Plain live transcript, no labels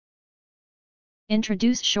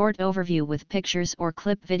Introduce short overview with pictures or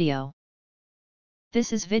clip video.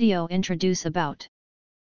 This is video introduce about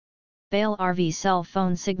BEYLE RV cell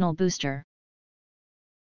phone signal booster.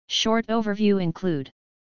 Short overview include: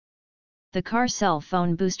 the car cell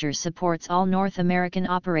phone booster supports all North American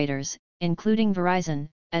operators, including Verizon,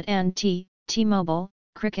 AT&T, T-Mobile,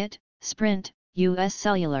 Cricket, Sprint, U.S.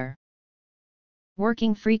 Cellular.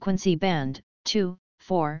 Working frequency band: 2,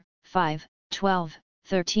 4, 5, 12,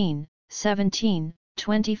 13, 17,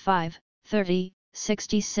 25, 30,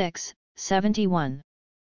 66, 71.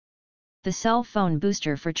 The cell phone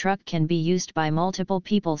booster for truck can be used by multiple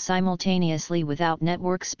people simultaneously without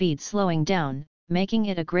network speed slowing down, making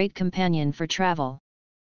it a great companion for travel.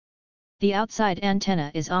 The outside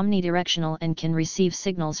antenna is omnidirectional and can receive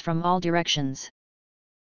signals from all directions.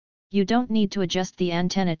 You don't need to adjust the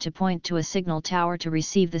antenna to point to a signal tower to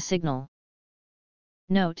receive the signal.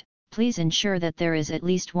 Note: please ensure that there is at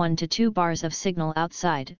least 1 to 2 bars of signal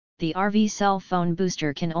outside. The RV cell phone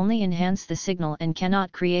booster can only enhance the signal and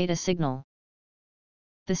cannot create a signal.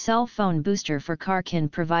 The cell phone booster for car can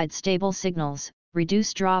provide stable signals,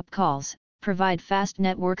 reduce drop calls, provide fast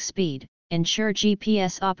network speed, ensure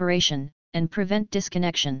GPS operation, and prevent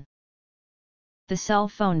disconnection. The cell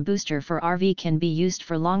phone booster for RV can be used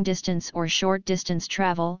for long-distance or short-distance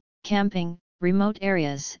travel, camping, remote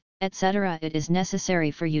areas, etc. It is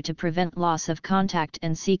necessary for you to prevent loss of contact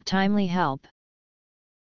and seek timely help.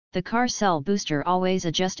 The car cell booster always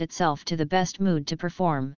adjusts itself to the best mood to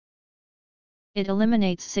perform. It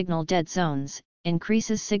eliminates signal dead zones,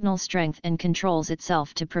 increases signal strength and controls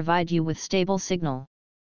itself to provide you with stable signal.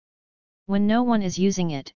 When no one is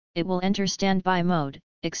using it, it will enter standby mode,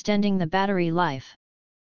 extending the battery life.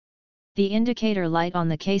 The indicator light on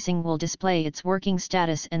the casing will display its working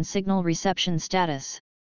status and signal reception status.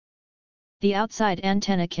 The outside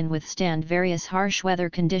antenna can withstand various harsh weather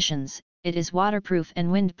conditions. It is waterproof and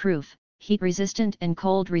windproof, heat-resistant and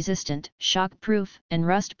cold-resistant, shock-proof and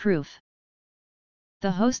rust-proof. The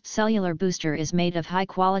host cellular booster is made of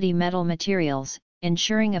high-quality metal materials,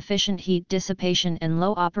 ensuring efficient heat dissipation and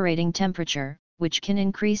low operating temperature, which can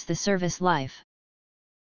increase the service life.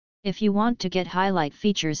 If you want to get highlight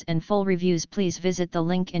features and full reviews, please visit the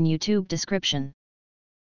link in YouTube description.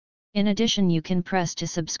 In addition, you can press to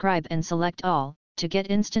subscribe and select all, to get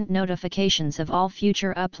instant notifications of all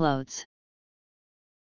future uploads.